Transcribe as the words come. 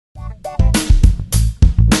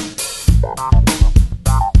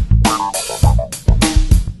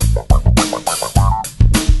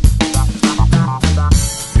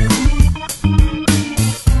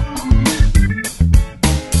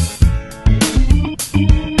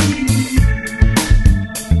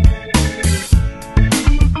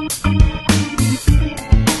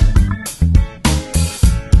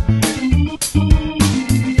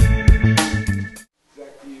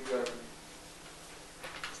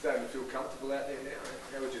starting to feel comfortable out there now?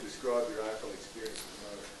 How would you describe your AFL experience at the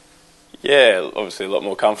moment? Yeah, obviously a lot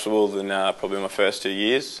more comfortable than probably my first 2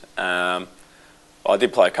 years. I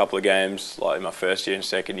did play a couple of games like in my first year and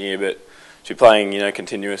second year, but to be playing,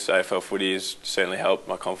 continuous AFL footy has certainly helped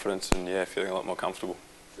my confidence and feeling a lot more comfortable.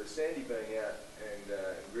 So Sandy being out and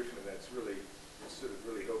Griffin, it's sort of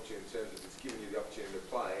really helped you in terms of it's given you the opportunity to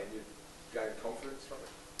play and you've gained confidence from it?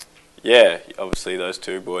 Yeah, obviously those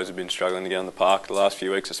two boys have been struggling to get on the park the last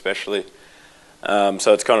few weeks especially.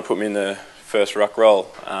 So it's kind of put me in the first ruck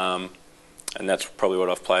role, and that's probably what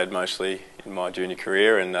I've played mostly in my junior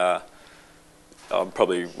career, and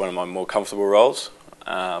probably one of my more comfortable roles.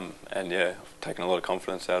 And yeah, I've taken a lot of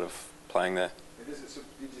confidence out of playing there. Did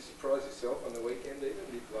you surprise yourself on the weekend even?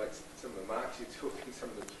 Like some of the marks you took and some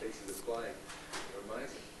of the pieces of playing were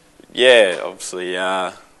amazing. Yeah, obviously,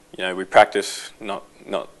 we practice not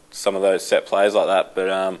some of those set plays like that,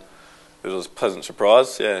 but it was a pleasant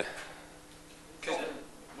surprise, yeah. Because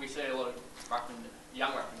we see a lot of ruckmen,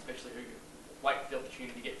 young ruckmen especially, who wait for the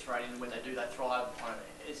opportunity to get thrown in, and when they do, they thrive.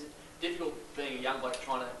 Is it difficult being a young bloke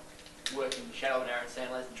trying to work in the shadow of Aaron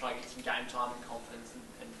Sandler's and try and get some game time and confidence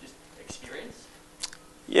and just experience?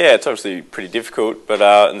 Yeah, it's obviously pretty difficult, but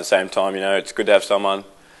at the same time, it's good to have someone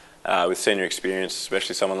with senior experience,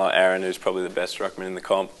 especially someone like Aaron, who's probably the best ruckman in the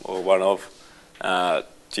comp, or one of,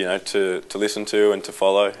 to listen to and to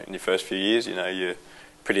follow in your first few years. You're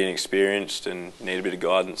pretty inexperienced and need a bit of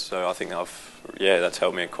guidance, so I think that's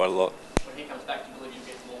helped me quite a lot. When he comes back, do you believe you'll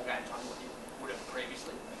get more game time than what you would have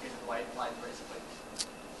previously because of the way he played recently?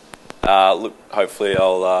 Look, hopefully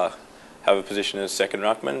I'll have a position as second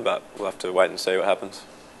ruckman, but we'll have to wait and see what happens.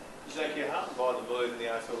 Zac, you're heartened by the move in the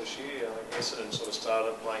AFL this year. I think Essendon sort of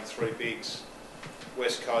started playing three bigs,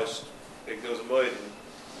 West Coast. There was a move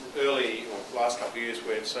early, or last couple of years,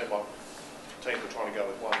 where it seemed like teams were trying to go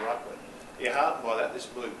with one ruckman. You're heartened by that, this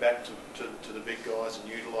move back to the big guys and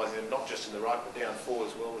utilising them, not just in the ruck, but down forward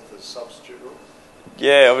as well with the substitute rule?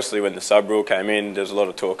 Yeah, obviously when the sub rule came in, there's a lot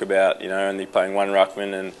of talk about, only playing one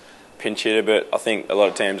ruckman and pinch hitter, but I think a lot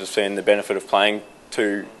of teams have seen the benefit of playing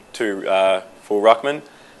two full ruckmen,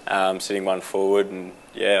 sitting one forward, and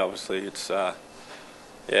obviously it's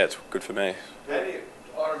good for me.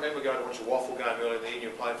 I remember going to watch a Waffle game earlier in the year. You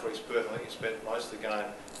were playing for East Perth. I think you spent most of the game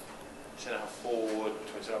centre-half forward,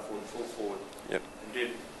 between centre-half forward and full forward. Yep. And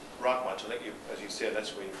did ruck much. I think, as you said,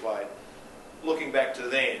 that's where you played. Looking back to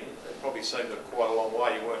then, it probably seemed quite a long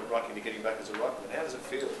way. You weren't rucking to getting back as a ruckman. How does it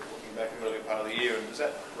feel looking back in the earlier part of the year? And does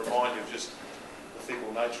that remind you of just the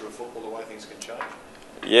fickle nature of football, the way things can change?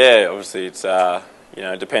 Yeah, obviously it's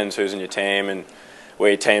it depends who's in your team and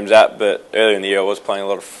where your team's at. But earlier in the year, I was playing a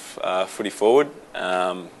lot of footy forward,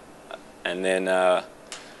 and then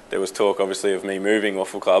there was talk, obviously, of me moving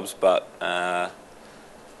Waffle clubs. But I'm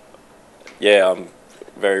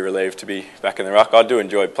very relieved to be back in the ruck. I do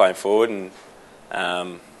enjoy playing forward, and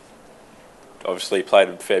obviously played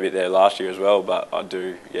a fair bit there last year as well. But I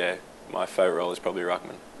do, my favourite role is probably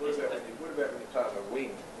ruckman. What about when you play on the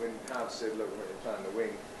wing? When Harv said, "Look, when you're playing the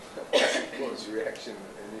wing," what was your reaction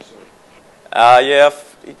initially?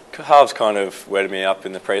 Harv's kind of wetted me up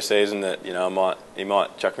in the pre-season that he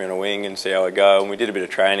might chuck me on a wing and see how I go. And we did a bit of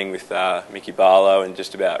training with Mickey Barlow and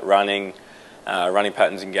just about running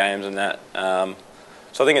patterns in games and that.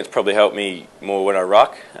 So I think it's probably helped me more when I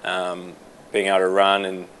ruck, being able to run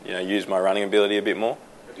and use my running ability a bit more.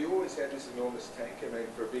 Have you always had this enormous tank? I mean,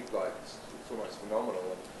 for a big bloke, it's almost phenomenal.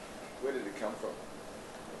 Where did it come from?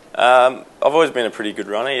 I've always been a pretty good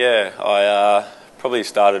runner. Yeah, I probably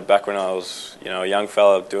started back when I was a young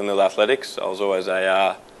fella doing little athletics. I was always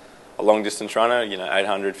a long distance runner,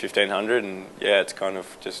 800, 1500, and it's kind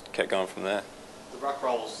of just kept going from there. The ruck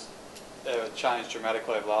roles changed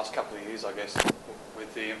dramatically over the last couple of years, I guess,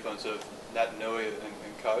 with the influence of Nat Nui and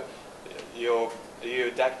co. Are you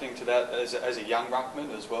adapting to that as a young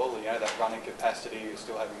ruckman as well? That running capacity, you're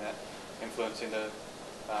still having that influence in the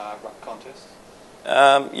ruck contest?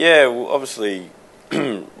 Well, obviously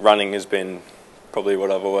running has been probably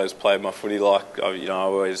what I've always played my footy like. I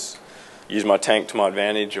always use my tank to my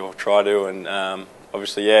advantage, or try to, and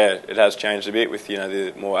obviously it has changed a bit with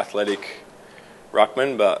the more athletic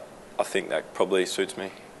ruckman, but I think that probably suits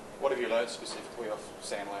me. What have you learned specifically off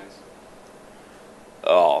Sandlands?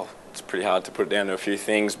 Oh, it's pretty hard to put it down to a few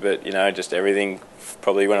things, but just everything.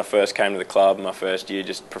 Probably when I first came to the club, my first year,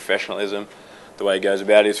 just professionalism, the way he goes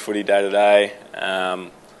about his footy day to day,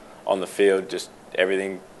 on the field, just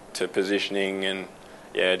everything to positioning and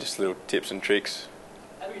just little tips and tricks.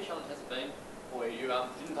 How big a challenge has it been for you? You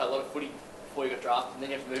didn't play a lot of footy before you got drafted, and then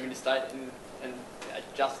you have to move into state and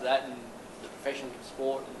adjust to that and the professional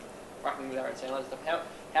sport and rucking with Aaron Sandler and stuff.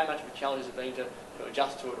 How much of a challenge has it been to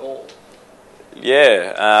adjust to it all?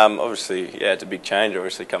 Yeah, obviously, yeah, it's a big change.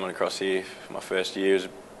 Obviously, coming across here for my first year was a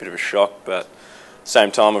bit of a shock, but at the same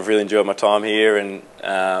time, I've really enjoyed my time here, and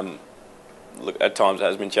look, at times it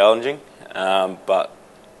has been challenging, but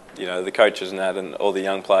you know, the coaches and that, and all the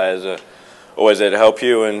young players are always there to help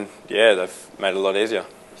you, and yeah, they've made it a lot easier.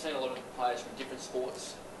 We've seen a lot of players from different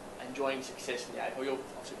sports enjoying success in the AFL. You're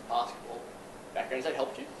obviously from basketball background. Has that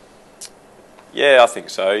helped you? Yeah, I think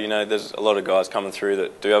so. You know, there's a lot of guys coming through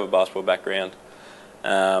that do have a basketball background.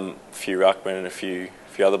 A few ruckmen and a few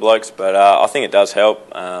other blokes, but I think it does help.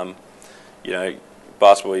 You know,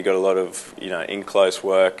 basketball, you got a lot of in close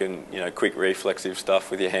work and quick reflexive stuff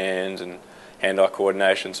with your hands and hand-eye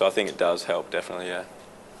coordination. So I think it does help, definitely. Yeah.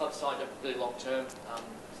 Club signed up really long term,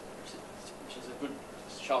 which is a good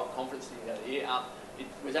show of confidence in the other year.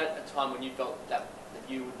 Was that a time when you felt that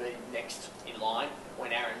you would be next in line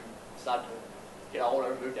when Aaron started to get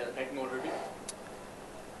older and move down the pecking order a bit?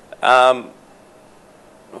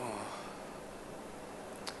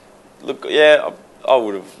 Look, yeah, I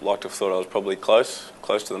would have liked to have thought I was probably close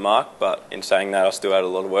to the mark, but in saying that, I still had a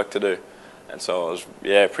lot of work to do. And so I was,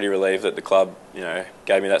 yeah, pretty relieved that the club,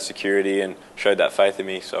 gave me that security and showed that faith in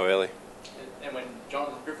me so early. And when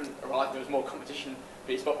Jonathan Griffin arrived, there was more competition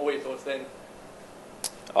for your spot. What were your thoughts then?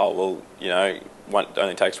 Oh, well, it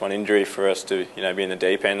only takes one injury for us to, be in the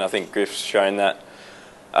deep end. I think Griff's shown that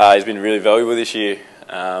he's been really valuable this year.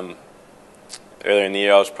 Earlier in the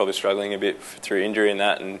year, I was probably struggling a bit through injury and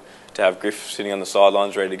that, and to have Griff sitting on the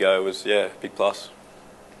sidelines ready to go was, yeah, a big plus.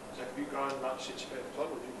 So have you grown much since you've been at the club,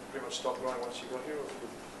 or did you pretty much stop growing once you got here, or have you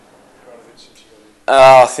grown a bit since you got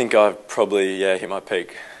here? I think I've probably, hit my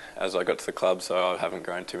peak as I got to the club, so I haven't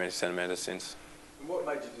grown too many centimetres since. And what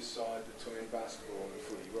made you decide between basketball and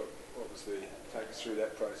footy? What was take us through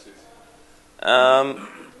that process?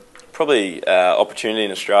 Probably opportunity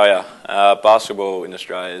in Australia. Basketball in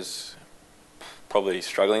Australia is probably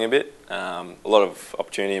struggling a bit. A lot of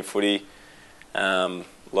opportunity in footy. A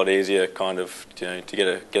lot easier, kind of, to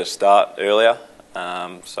get a start earlier.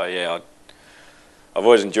 So yeah, I've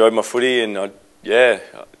always enjoyed my footy, and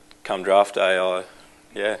come draft day, I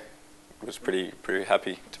was pretty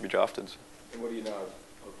happy to be drafted. And what do you know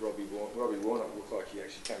of Robbie Warnock? Robbie Warnock looked like he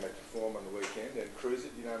actually came back to form on the weekend. And Cruiser,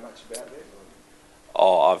 do you know much about that?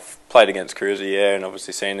 Oh, I've played against Cruiser, yeah, and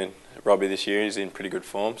obviously seen Robbie this year. He's in pretty good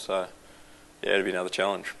form, so yeah, it'll be another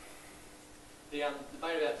challenge. The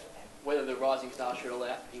debate about whether the Rising Star should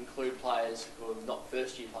include players who are not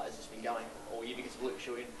first-year players has been going all year because of Luke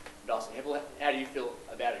Shuey and Dyson Heppel. How do you feel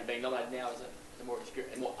about it being nominated now as a more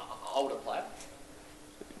experienced, more older player?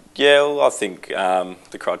 Yeah, well, I think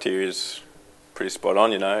the criteria is pretty spot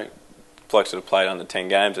on. Blokes that have played under 10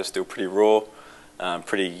 games are still pretty raw,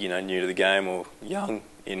 pretty new to the game or young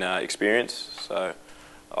in experience. So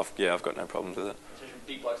I've got no problems with it.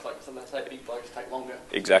 Big blokes, like some say big blokes take longer.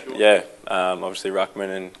 Exactly, yeah. Obviously, ruckman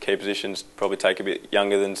and key positions probably take a bit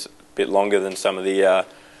longer than some of the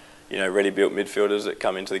ready-built midfielders that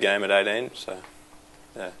come into the game at 18. So,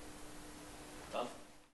 yeah.